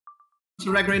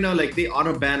Select right now, like they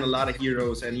auto ban a lot of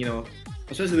heroes, and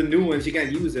especially the new ones, you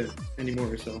can't use it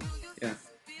anymore. So yeah.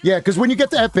 Yeah, because when you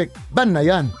get to Epic, ban na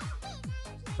yan.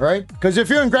 Right? Because if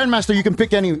you're in Grandmaster, you can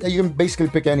pick any. You can basically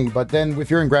pick any. But then if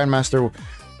you're in Grandmaster,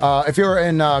 if you're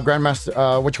in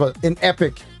Grandmaster, what you call it, in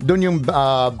Epic, dun yung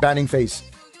banning phase.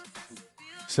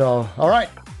 So, all right.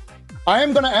 I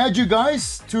am gonna add you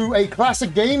guys to a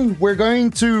classic game. We're going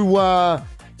to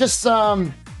just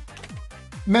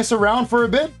mess around for a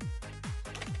bit.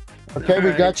 Okay,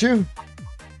 we got you.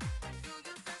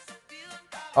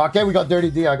 Okay, we got Dirty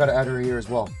D. I gotta add her here as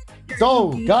well.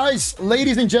 So, guys,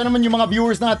 ladies and gentlemen, yung mga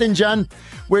viewers natin dyan,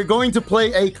 we're going to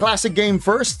play a classic game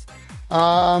first.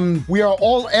 We are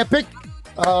all epic.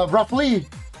 Roughly,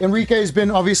 Enrique has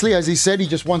been, obviously, as he said, he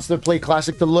just wants to play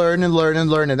classic to learn and learn and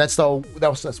learn, and that's the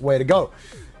way to go.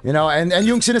 You know, and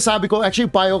yung sinasabi ko, actually,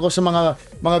 payo ko sa mga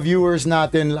viewers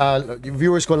natin,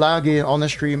 viewers ko lagi on the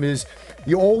stream is,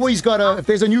 you always gotta, if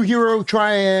there's a new hero,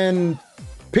 try and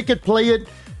pick it, play it.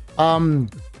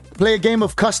 Play a game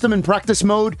of custom and practice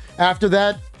mode. After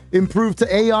that, improve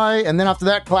to AI, and then after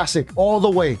that, classic all the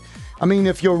way. I mean,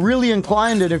 if you're really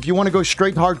inclined and if you want to go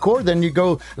straight hardcore, then you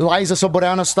go Liza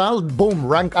Soberano style. Boom,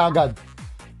 rank agad.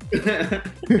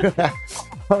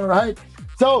 All right.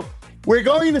 So we're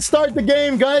going to start the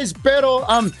game, guys. Pero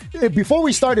before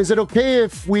we start, is it okay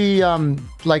if we ask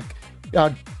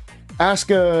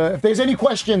if there's any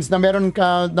questions na meron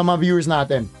ka na mga viewers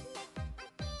natin?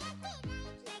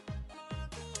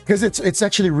 Because it's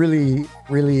actually really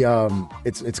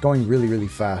it's going really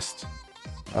fast.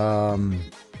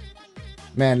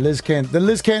 Man, LizQuen,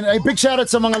 a big shout out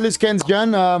sa mga LizQuens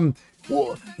dyan.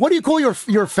 What do you call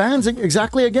your fans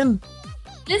exactly again?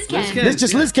 LizQuen. It's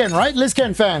just LizQuen, right?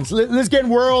 LizQuen fans, LizQuen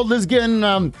world,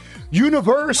 LizQuen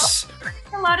universe.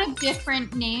 A lot of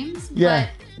different names, yeah.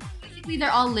 But basically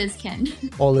they're all LizQuen.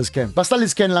 All LizQuen. Basta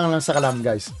LizQuen lang sakalam,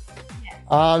 guys.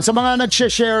 Sa mga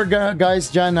nag-share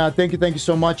guys dyan, thank you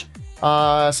so much.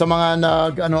 Sa mga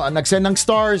nag-send ng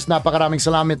stars, napakaraming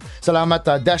salamat.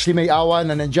 Dashley May Awa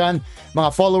na nandyan.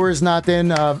 Mga followers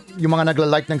natin, yung mga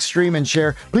nagla-like ng stream and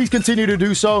share. Please continue to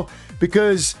do so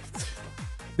because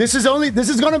this is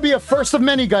gonna be a first of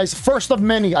many, guys. First of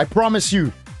many, I promise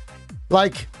you.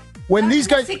 Like, when these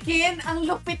guys... Si Ken, ang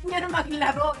lupit niya na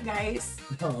maglaro, guys.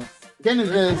 Ken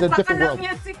is a different world.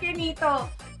 Yan si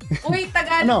Kenito. Uy,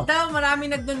 Tagalog daw,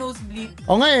 marami nagno-nosebleed.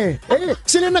 O nga eh.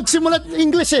 Sila nagsimulat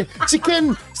English eh. Si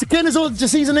Ken is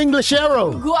just, he's an English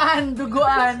arrow.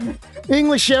 Duguan.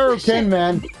 English arrow, Ken,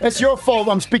 man. It's your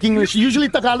fault I'm speaking English. Usually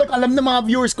Tagalog, alam ng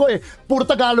mga viewers ko eh. Puro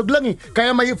Tagalog lang eh.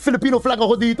 Kaya may Filipino flag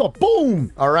ako dito.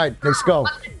 Boom! Alright, let's go.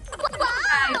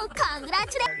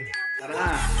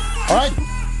 Alright.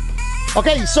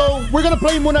 Okay, so we're gonna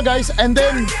play muna, guys, and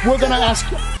then we're gonna ask.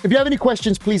 If you have any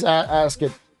questions, please ask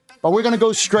it. But we're gonna go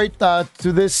straight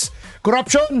to this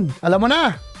Corruption. Alam mo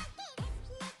na.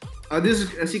 This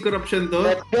is si Corruption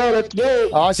to. Let's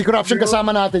go. Si Corruption kasama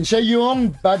natin. Siya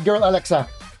yung bad girl Alexa.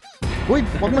 Uy,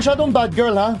 wag masyadong bad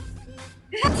girl, ha?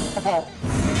 It's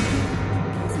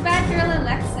bad girl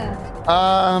Alexa.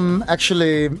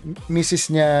 Actually,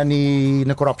 Mrs. niya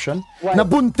na Corruption. Wife.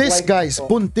 Nabuntis, Wife. guys.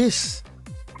 Buntis.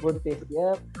 Buntis,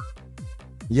 yep.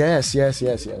 Yes.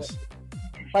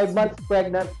 5 months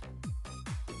pregnant.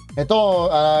 Ito,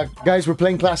 guys, we're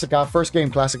playing classic, ha? First game,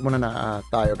 classic muna na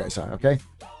tayo, guys, ha? Okay?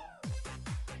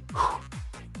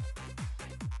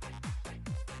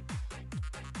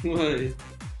 Why?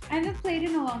 I haven't played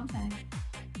in a long time.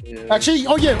 Yeah. Actually,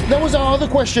 oh yeah, there was another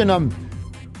question.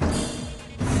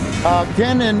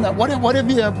 Ken, and what have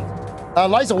you,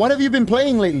 Liza, what have you been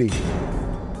playing lately?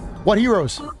 What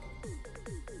heroes?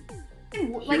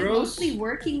 Like Heroes? mostly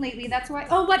working lately. That's why.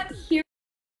 Oh, what hero?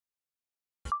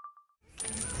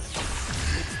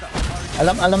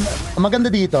 Alam, ang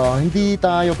maganda dito, hindi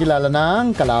tayo kilala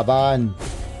ng kalaban.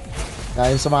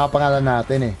 Dahil sa mga pangalan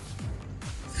natin eh.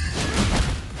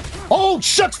 Oh,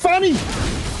 shucks, Fanny!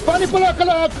 Fanny pala,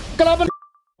 kalaban.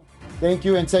 Thank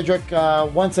you, and Cedric,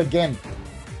 once again.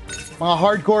 Mga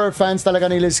hardcore fans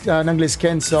talaga ng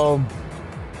LizQuen, so...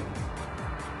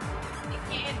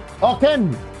 Oh, Ken,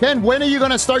 when are you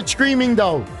gonna start screaming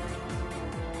though?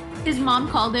 His mom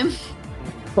called him.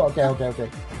 Okay.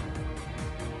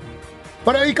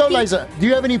 But ikaw, Liza, do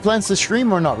you have any plans to stream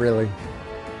or not really?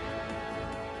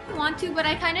 I want to, but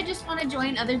I kind of just want to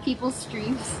join other people's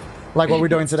streams. Like what we're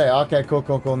doing today. Okay, cool.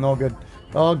 No good.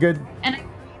 All good. And I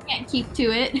can't keep to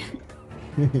it.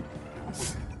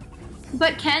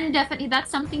 But Ken, definitely, that's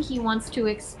something he wants to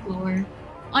explore.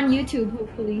 On YouTube,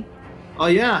 hopefully. Oh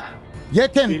yeah. Yeah,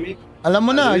 Ken. Alam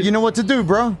mo na, you know what to do,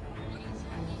 bro.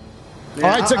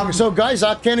 Yeah, Alright, so guys,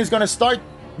 Ken is gonna start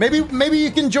Maybe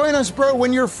you can join us, bro, when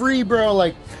you're free, bro.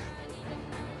 Like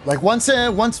once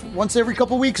every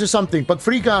couple weeks or something. Pag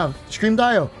free ka, stream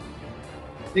tayo.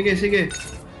 Sige.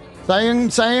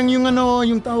 Sayang yung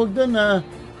yung tawag doon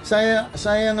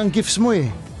sayang ang gifts mo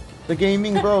eh. The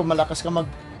gaming, bro, malakas ka mag.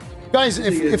 Guys,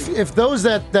 if those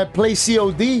that play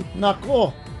COD,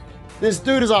 nako. This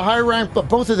dude is a high rank, but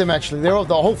both of them actually. The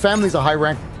whole family's a high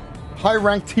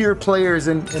rank tier players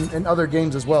in other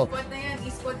games as well. Squad na yan,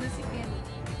 i-squad na si Ken.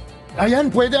 Ayan,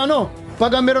 pwede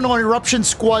pag meron akong Eruption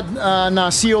squad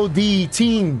na COD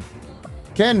team.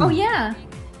 Ken. Oh yeah.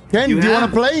 Ken, do you want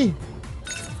to play?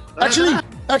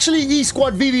 Actually,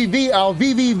 E-Squad VVV, our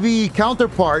VVV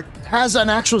counterpart, has an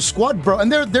actual squad, bro,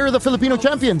 and they're the Filipino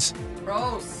champions.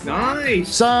 Bros.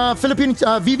 Nice. Sa Philippine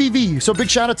VVV, so big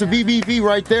shout out to VVV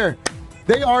right there.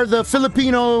 They are the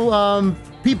Filipino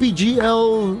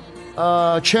PPGL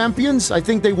champions. I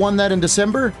think they won that in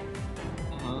December.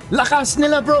 Lakas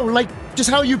nila, bro. Like just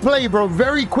how you play, bro.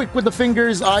 Very quick with the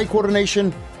fingers, eye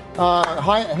coordination,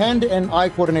 hand and eye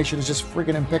coordination is just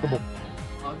freaking impeccable.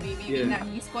 Oh, VVV na.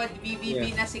 E-Squad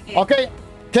VVV na si Ken. Okay,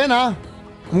 Ken, I'm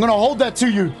gonna hold that to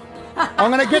you.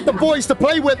 I'm gonna get the boys to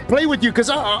play with you because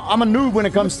I'm a noob when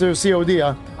it comes to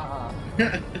COD.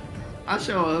 I'll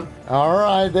show up. All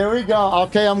right, there we go.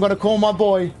 Okay, I'm gonna call my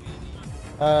boy,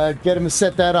 get him to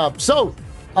set that up. So,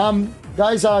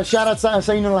 guys, shout out sa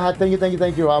inyo lahat.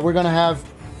 Thank you.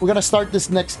 We're gonna start this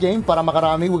next game para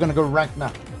makarami. We're gonna go rank na.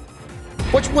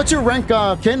 What's your rank,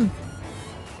 Ken?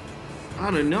 I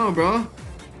don't know, bro.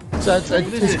 So it's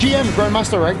GM,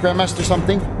 Grandmaster, right? Grandmaster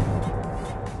something.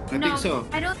 I think so.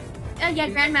 I don't. Yeah,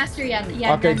 Grandmaster.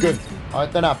 Yeah. Okay, good.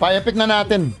 Ito na. Pa-epic na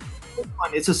natin.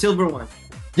 It's a silver one.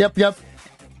 Yep.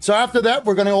 So after that,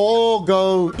 we're gonna all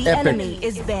go The epic. enemy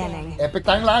is banning. Epic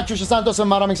tayong lahat. Trisha Santos,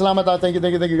 maraming salamat. Thank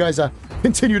you guys.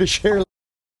 Continue to share.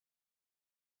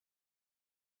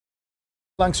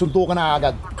 Lang suntukan na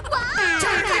agad.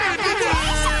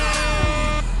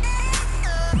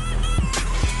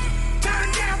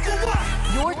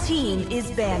 Your team is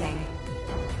banning.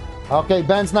 Okay,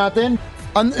 bans natin.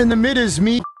 In the mid is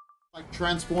me. Like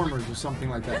Transformers or something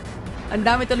like that. Ang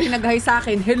dami tuloy nag-hi sa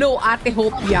akin. Hello, Ate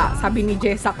Hopia, sabi ni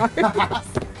Jessica.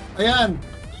 Ayan.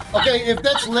 Okay, if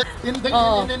that's lit,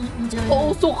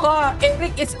 Pauso ka.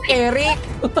 Eric is Eric.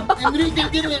 Enrique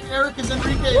Gil and Eric is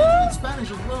Enrique in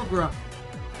Spanish as well, bro.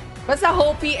 Basta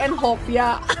Hopi and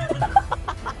Hopia.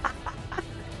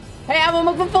 Kaya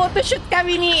mo magpo-photoshoot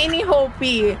kami ni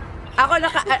Hopi. Ako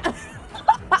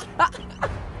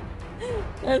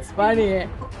That's funny.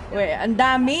 Wait, ang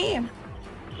dami.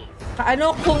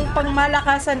 Kung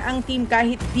pangmalakasan ang team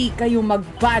kahit di kayo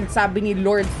mag-ban, sabi ni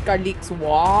Lord Scarlix.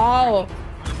 Wow!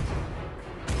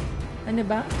 Ano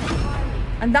ba?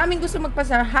 Ang daming gusto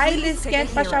magpasa. Hi, LizQuen.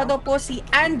 Pasyado po si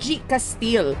Angie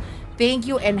Castile. Thank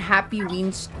you and happy win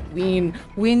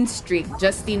streak.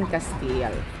 Justin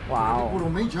Castile. Wow. Puro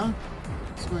mage, huh?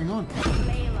 What's going on?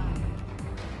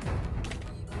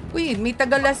 Uy, may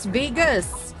taga Las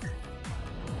Vegas.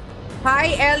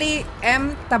 Hi, Ellie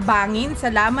M. Tabangin.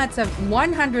 Salamat sa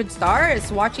 100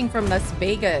 stars watching from Las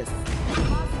Vegas.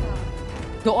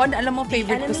 Doon, alam mo,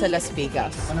 favorite ko sa Las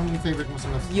Vegas. Anong yung favorite mo sa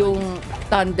Las Vegas? Yung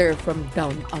Thunder from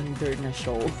Down Under na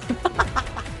show.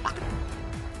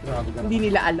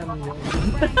 Hindi nila alam yun.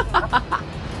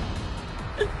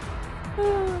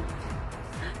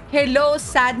 Hello,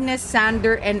 Sadness,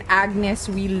 Sander, and Agnes.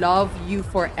 We love you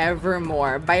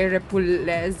forevermore. By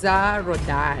Repuleza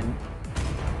Rodan.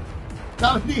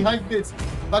 Sabi, hype bits.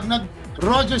 Pag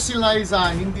nag-Roger si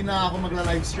Liza, hindi na ako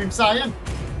magla-livestream. Sayang.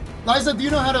 Liza, do you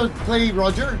know how to play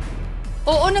Roger?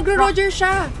 Oo, nagro-Roger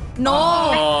siya.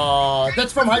 No!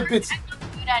 That's from hype bits.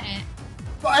 Good at it.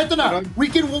 Ito na. We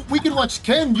can watch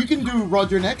Ken. You can do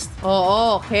Roger next.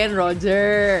 Oo, Ken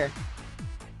Roger.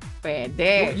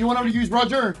 Pwede. You want to use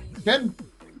Roger? Ken?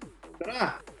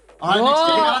 Tara.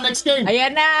 Next game.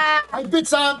 Ayan na! Hype bits,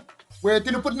 ha? Where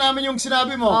tinupod namin yung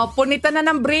sinabi mo. Oh, punitan na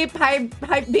ng brief, hype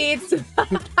beats.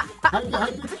 Hype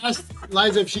bits asked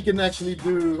Liza if she can actually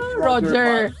do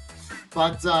Roger.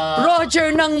 But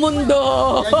Roger ng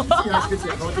mundo. Yeah, you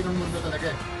see, Roger ng mundo talaga.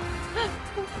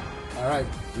 Alright,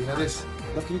 you know this.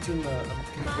 Look, can you turn can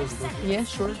you close the door? Yeah,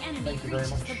 sure. Thank you very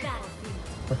much.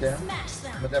 Okay,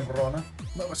 Madame Verona.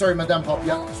 Sorry, Madame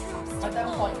Hopia.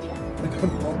 Madam Hopia.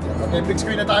 Okay, big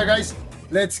screen na tayo, guys.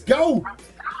 Let's go!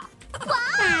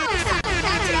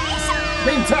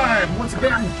 Game time! Once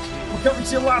again, we're coming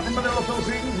to you live from Manila,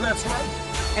 Philippines. That's right.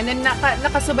 And then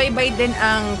nakasubaybay din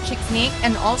ang Chicksnick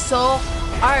and also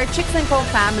our Chicks and Co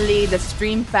family, the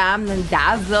Stream Fam, ng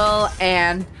Dazzle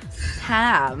and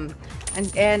Ham.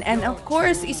 And of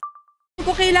course,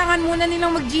 Kung kailangan muna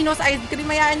nilang mag-Geno's ice cream,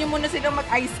 hayaan nyo muna silang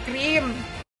mag-ice cream.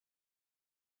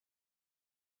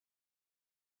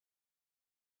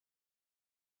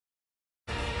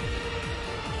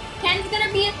 Ken's gonna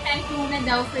be a tank muna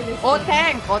daw for this O, game.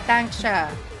 tank. O, tank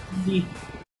siya.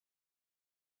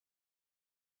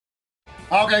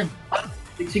 Okay.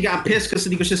 She got pissed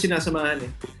kasi di ko siya sinasamahan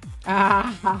eh.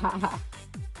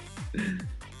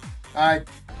 Alright.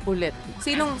 Ulit.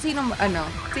 Sinong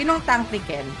tank ni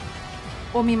Ken?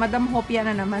 O, may Madam Hopia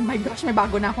na naman. My gosh, may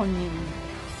bago na akong name.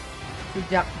 Si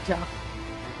Jack.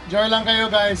 Enjoy lang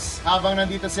kayo, guys. Habang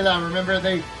nandito sila. Remember,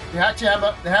 they actually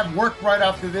have work right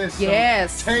after this.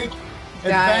 Yes. So take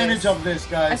advantage of this,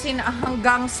 guys. As in,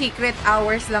 hanggang secret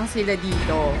hours lang sila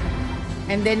dito.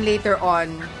 And then later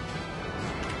on,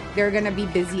 they're gonna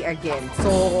be busy again.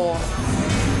 So,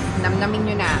 namnamin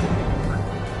nyo na.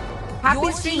 Happy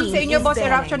Your stream team sa inyo, is Boss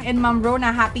banning. Eruption and Ma'am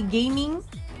Rona. Happy gaming.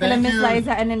 Kala Thank Miss you.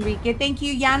 Liza and Enrique. Thank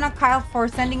you, Yana Kyle, for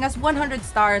sending us 100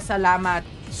 stars. Salamat.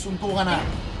 Suntukan na.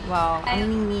 Wow, ang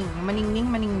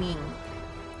maningning.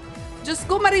 Diyos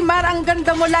ko, Marimar, ang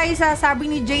ganda mo, Liza, sabi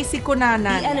ni JC The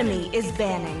Kunanan. enemy is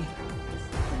banning.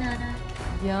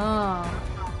 Yeah.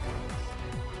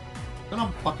 Ito na,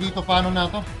 pakito paano na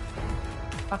to.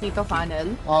 Pakito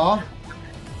funnel. Oo.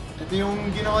 Ito yung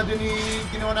ginawa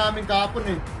namin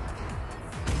kahapon eh.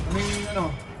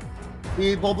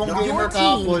 Bobong Your Gamer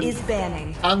team kahapon. is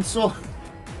banning. Anso.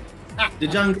 The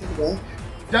jungle, bro.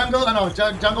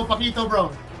 Jungle Pakito,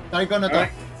 bro. Try ko na to.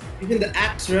 Alright. Even the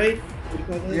axe, right? What do you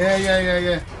call that?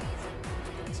 Yeah.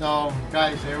 So,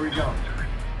 guys, here we go.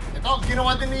 Ito,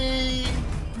 ginawa din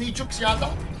ni Chooks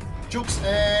yata. Chooks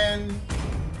and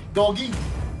Doggy.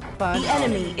 The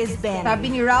enemy is banning. Sabi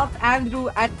ni Ralph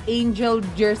Andrew at Angel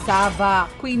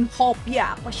Jersava, Queen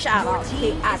Hopia, pa-shoutout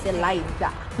kay Ate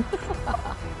Liza.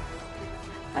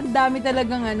 Ang dami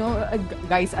talagang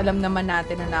guys, alam naman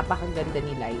natin na napakaganda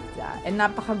ni Liza. And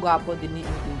napakagwapo din ni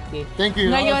Enrique. Thank you.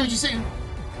 Ngayon, What did you say?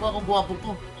 Ako guwapo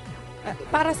to.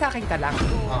 para sa akin ka lang.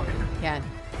 Okay. Yan.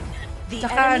 The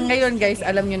Tsaka enemy ngayon is guys,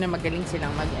 alam nyo na magaling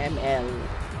silang mag-ML.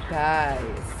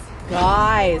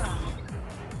 Guys.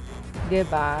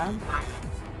 Diba?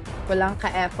 Walang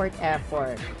ka-effort.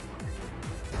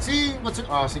 See,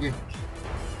 sige.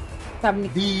 Sabi ni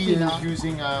D sino? is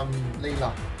using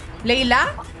Layla. Layla?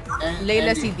 And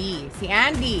Layla Andy. si D. Si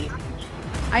Andy.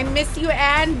 I miss you,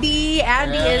 Andy.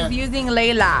 Andy Yeah. is using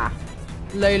Layla.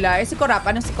 Layla. Si Korap.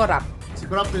 Ano si Korap? Si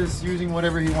Kurap is using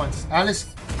whatever he wants.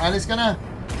 Alice ka na.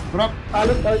 Kurap.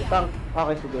 Alos all tank.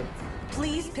 Okay, sige.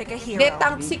 Please pick a hero. De,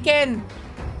 tank si Ken.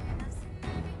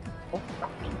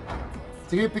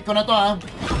 Sige, pick ko na to ha.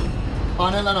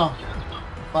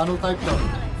 Panel type to.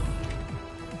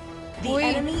 The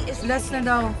Uy, enemy is last na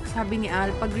daw. Sabi ni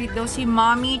Al, pag-greet daw si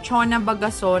Mommy Chona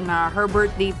Bagasona. Her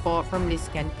birthday po from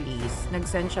LizQuen, please.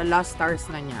 Nag-send siya, last stars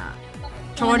na niya.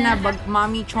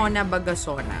 Mommy Chona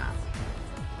Bagasona.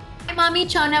 Hi, Mommy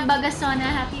Chona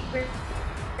Bagasona. Happy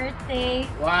birthday.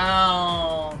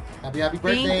 Wow! Happy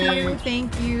birthday!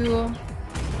 Thank you.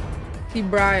 Si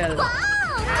Brian.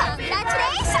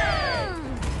 Congratulations!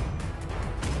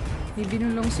 May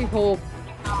binulong si Hope.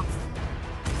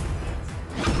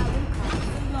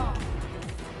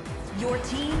 Your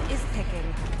team is picking.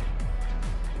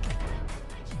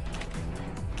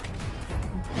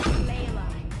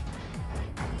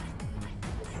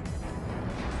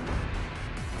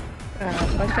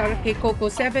 Pasyal kay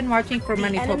Coco 7 watching from The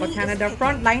Manitoba, enemy is Canada. picking.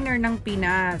 Frontliner ng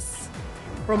Pinas.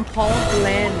 From Paul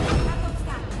Glenn.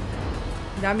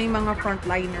 Daming mga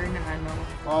frontliner na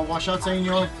Wash out sa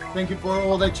inyo. Thank you for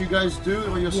all that you guys do,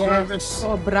 for your service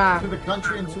Sobra. to the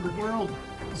country and to the world.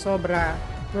 Sobra.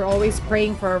 We're always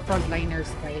praying for our frontliners,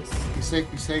 guys. Be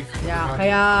safe. Yeah,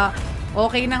 kaya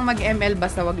okay nang mag-ML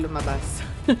basta wag lumabas.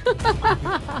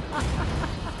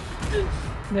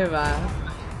 Diba?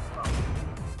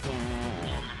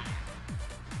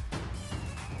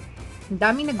 Ang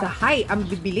daming nag-hi. Ang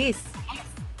bibilis.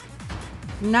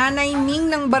 Nanay Ming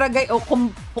ng barangay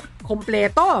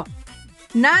kompleto.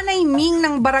 Nanay Ming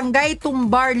ng barangay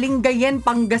Tumbar, Lingayen,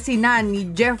 Pangasinan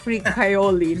ni Jeffrey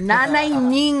Cayoli. Nanay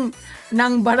Ming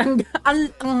ng barangay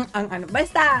ano.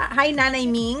 Basta, hi Nanay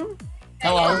Ming.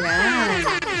 Hello. Yan.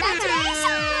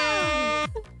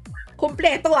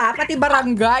 Kompleto pati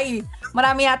barangay.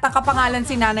 Marami yata kapangalan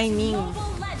si Nanay Ming.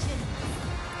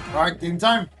 Alright, game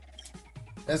time.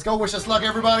 Let's go. Wish us luck,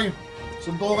 everybody.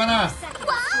 Suntukan na.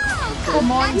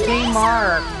 Come on,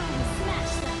 J-Mark.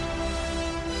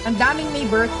 Ang daming may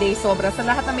birthday, sobra. Sa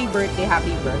lahat na may birthday,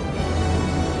 happy birthday.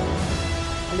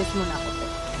 Alis muna ako.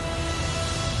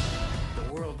 The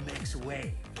world makes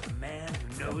way for a man who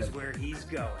knows where he's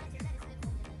going.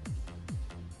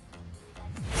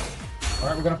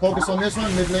 Alright, we're gonna focus on this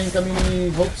one. Mid lane kami ni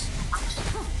Hopes.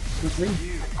 Quickly.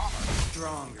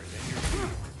 Stronger than your fear.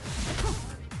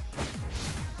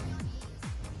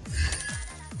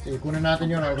 Okay, kunin natin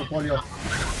yun. Portfolio.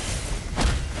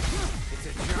 It's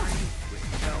a journey with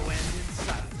no end in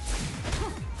sight.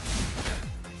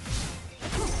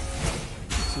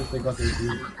 Let's see if they got the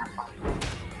review.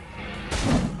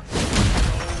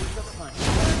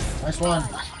 Nice one.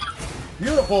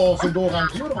 Beautiful,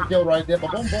 Suntukan. Beautiful kill right there.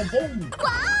 Boom, boom, boom.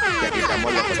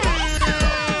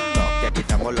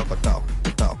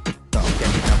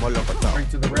 Bring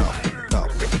to the rim.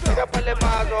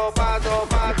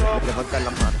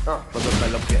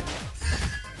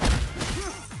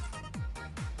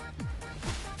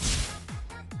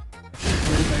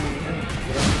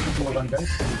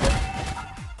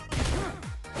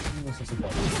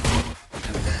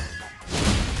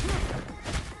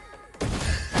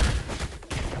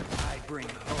 I bring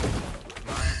hope with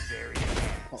my very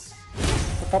hands.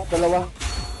 Top, dalawa.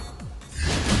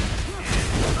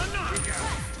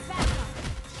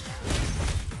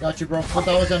 Got you, bro.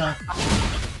 Punta ako dyan, ha.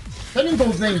 Saan yung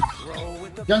gold lane? Roll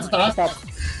with the Diyan sa taas? Top.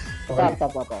 Okay.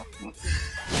 Top, top, top.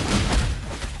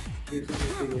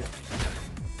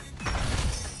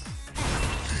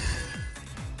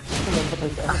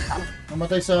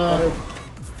 Namatay sa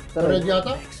red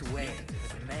yata? next wave is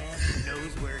a man who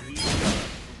knows where he's going.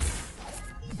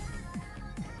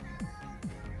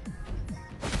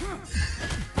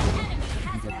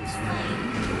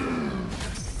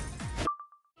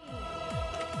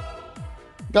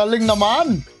 Galing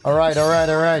naman! Alright, alright,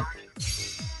 alright.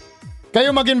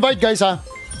 Kayo mag-invite, guys, ha?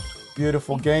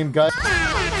 Beautiful game, guys.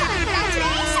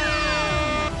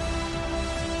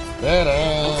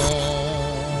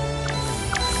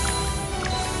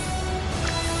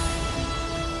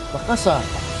 Bakas, ha?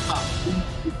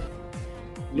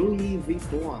 Louis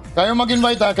Vuitton. Kayo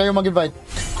mag-invite, ha? Kayo mag-invite.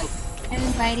 I'm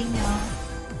inviting you.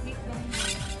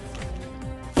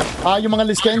 Yung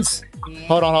mga LizQuens?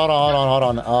 Hold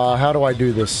on. How do I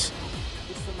do this?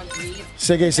 Gusto mag-read.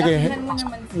 Sige. Tingnan mo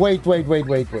naman. Wait. Miss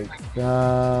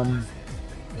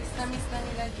na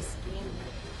nila LizQuen.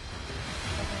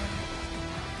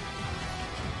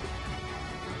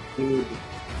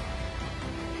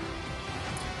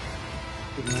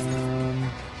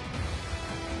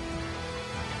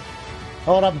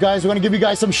 Hold up, guys. We're gonna give you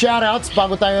guys some shout-outs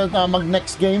bago tayo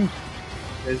mag-next game.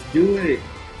 Let's do it.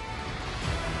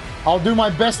 I'll do my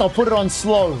best. I'll put it on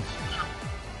slow.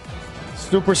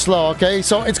 Super slow, okay?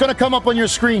 So it's gonna come up on your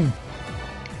screen.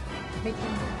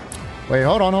 Wait,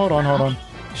 hold on.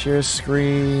 Share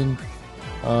screen.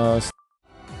 I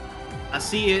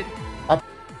see it. Up.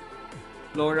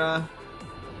 Laura,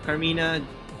 Carmina,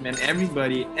 man,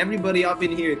 everybody up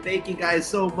in here. Thank you guys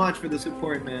so much for the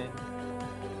support, man.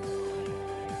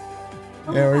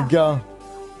 There we go.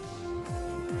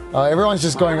 Everyone's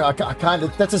just going. I kind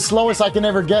of. That's the slowest I can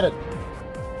ever get it.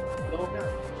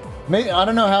 Maybe I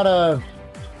don't know how to.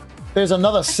 There's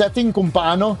another setting kung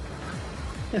paano.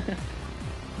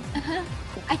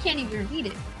 I can't even read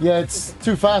it. Yeah, it's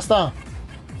too fast, huh?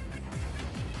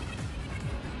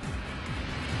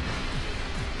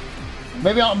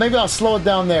 Maybe I'll slow it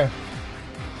down there.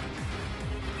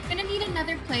 We're gonna need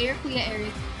another player, Kuya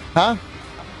Eric. Huh?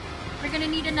 We're gonna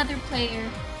need another player.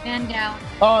 Man down.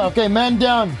 Oh, okay, man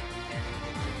down.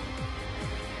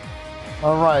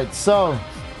 All right, so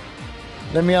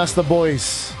let me ask the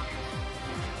boys.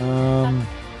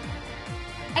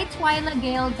 Hi, Twyla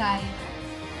Gale, guys.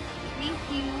 Thank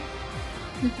you.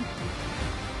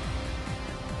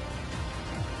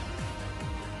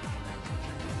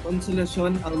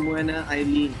 Consolacion Almuena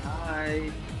Eileen.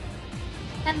 Hi.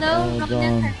 Hello, Hold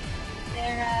Ronan on.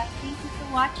 Sarah. Thank you for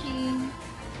watching.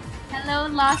 Hello,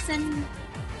 Lawson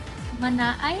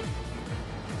Manaay.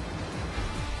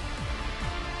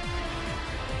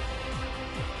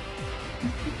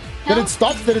 Did it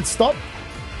stop?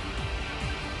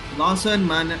 Lawson,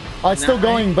 man. Oh, it's still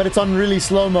going, but it's on really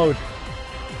slow mode.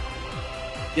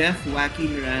 Jeff Wacky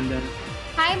Miranda.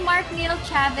 Hi, Mark Neil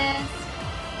Chavez.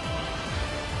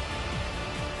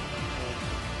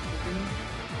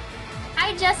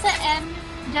 Hi,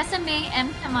 Jessa May M.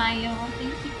 Tamayo.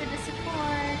 Thank you for the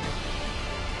support.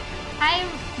 Hi,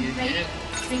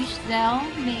 Rachel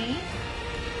May.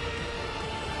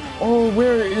 Oh,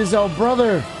 where is our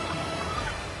brother?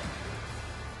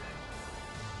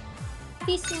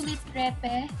 Happy Sulit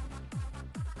Repe.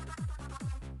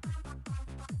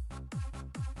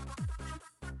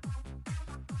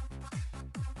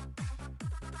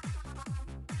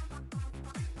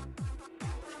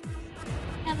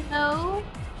 Hello.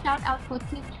 Shout out for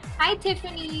Tiff. Hi,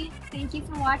 Tiffany. Thank you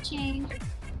for watching.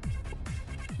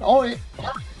 Oh,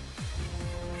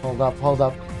 Hold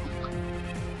up.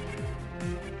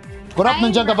 Kurap,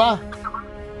 nandiyan ka ba?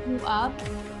 Move up.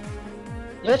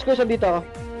 Yes, kuya, dito ako.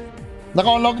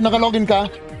 Nakalogin ka?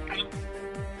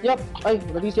 Yup. Ay,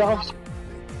 nabisi ako.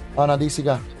 Oh, na-DC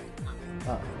ka.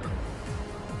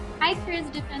 Hi, Chris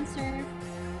Defensor.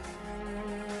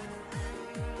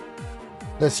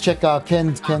 Let's check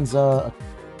Ken's Cebu,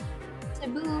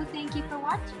 thank you for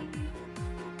watching.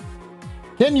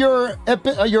 Ken, you're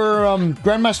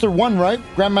Grandmaster 1, right?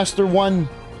 Grandmaster 1.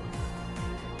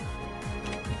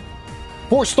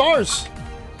 4 stars.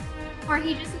 Or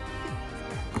he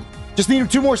Just need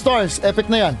 2 more stars. Epic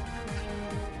na yan.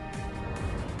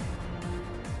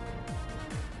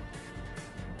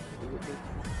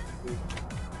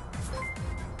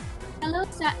 Hello,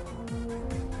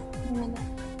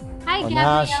 Hi, Oh,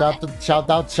 Gabrielle.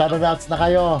 na, shoutouts na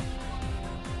kayo.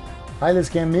 Hi,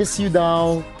 LizQuen, miss you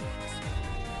daw.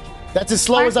 That's as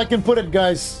slow as I can put it,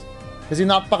 guys. Kasi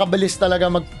napakabilis talaga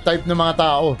mag-type ng mga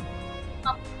tao.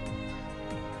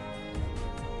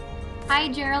 Hi,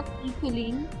 Gerald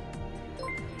Ikuling.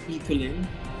 Ikuling.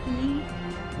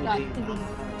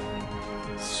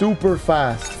 Super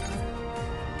fast.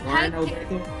 Warren Hi,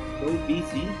 Alberto. Go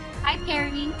BC. Hi,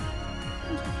 Perry.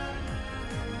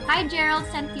 Hi, Gerald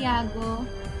Santiago.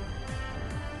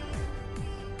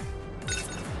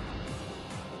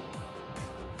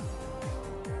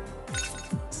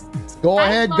 Go Hi,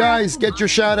 ahead, Laura. guys. Get your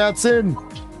shoutouts in.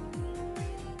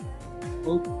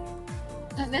 Oh,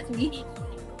 That's me.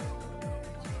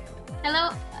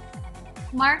 Hello,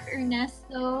 Mark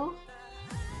Ernesto.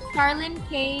 Charlene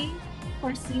K.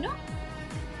 Corsino.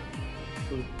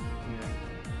 yeah.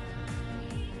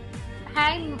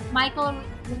 Hi, Michael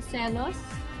Roselos.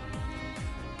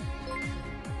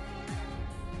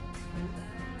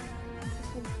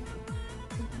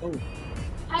 Oh,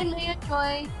 Hi, Leah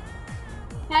Joy.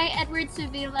 Hi, Edward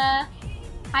Sevilla.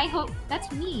 Hi, Hope.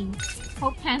 That's me.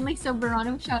 Hope Hanley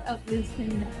Soberano. Shout out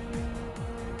LizQuen.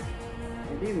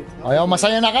 Ayaw,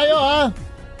 masaya na kayo, ha?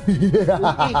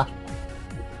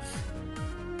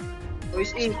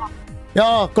 Luis E.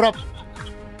 Yo, crop.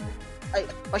 Ay,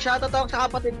 pa-shoutout ako sa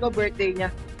kapatid ko, birthday niya.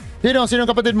 Sino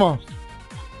kapatid mo?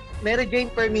 Mary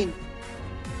Jane Fermin.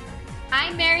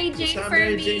 Hi, Mary Jane What's up,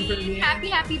 Mary Fermi. Jane Fermi?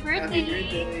 Happy birthday. happy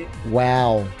birthday.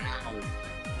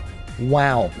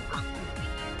 Wow.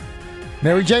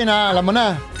 Mary Jane, ha? Alam mo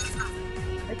na.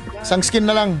 Isang skin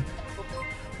na lang.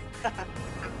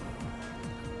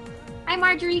 Hi,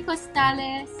 Marjorie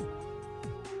Costales.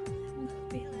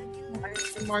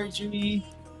 Hi, Marjorie.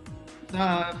 What's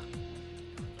up?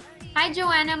 Hi,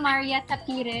 Joanna Maria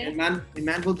Tapire.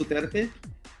 Emmanuel Duterte.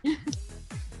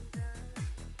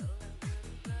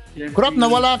 Kurap,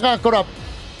 nawala ka, Kurap.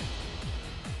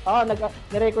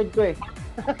 Nag-record ko eh.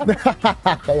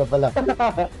 Kayo pala.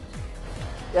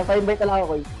 Kaya pa-invite na lang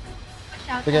ako eh.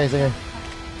 Shout Sige, out. sige.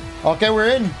 Okay,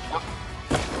 we're in.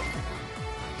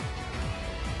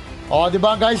 Oh, di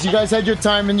ba, guys? You guys had your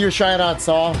time and your shoutouts,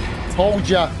 so told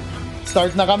ya.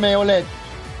 Start na kami ulit.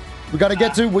 We gotta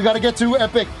get to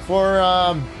Epic for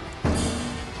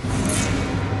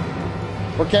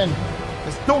Ken.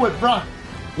 Let's do it, bruh.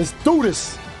 Let's do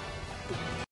this.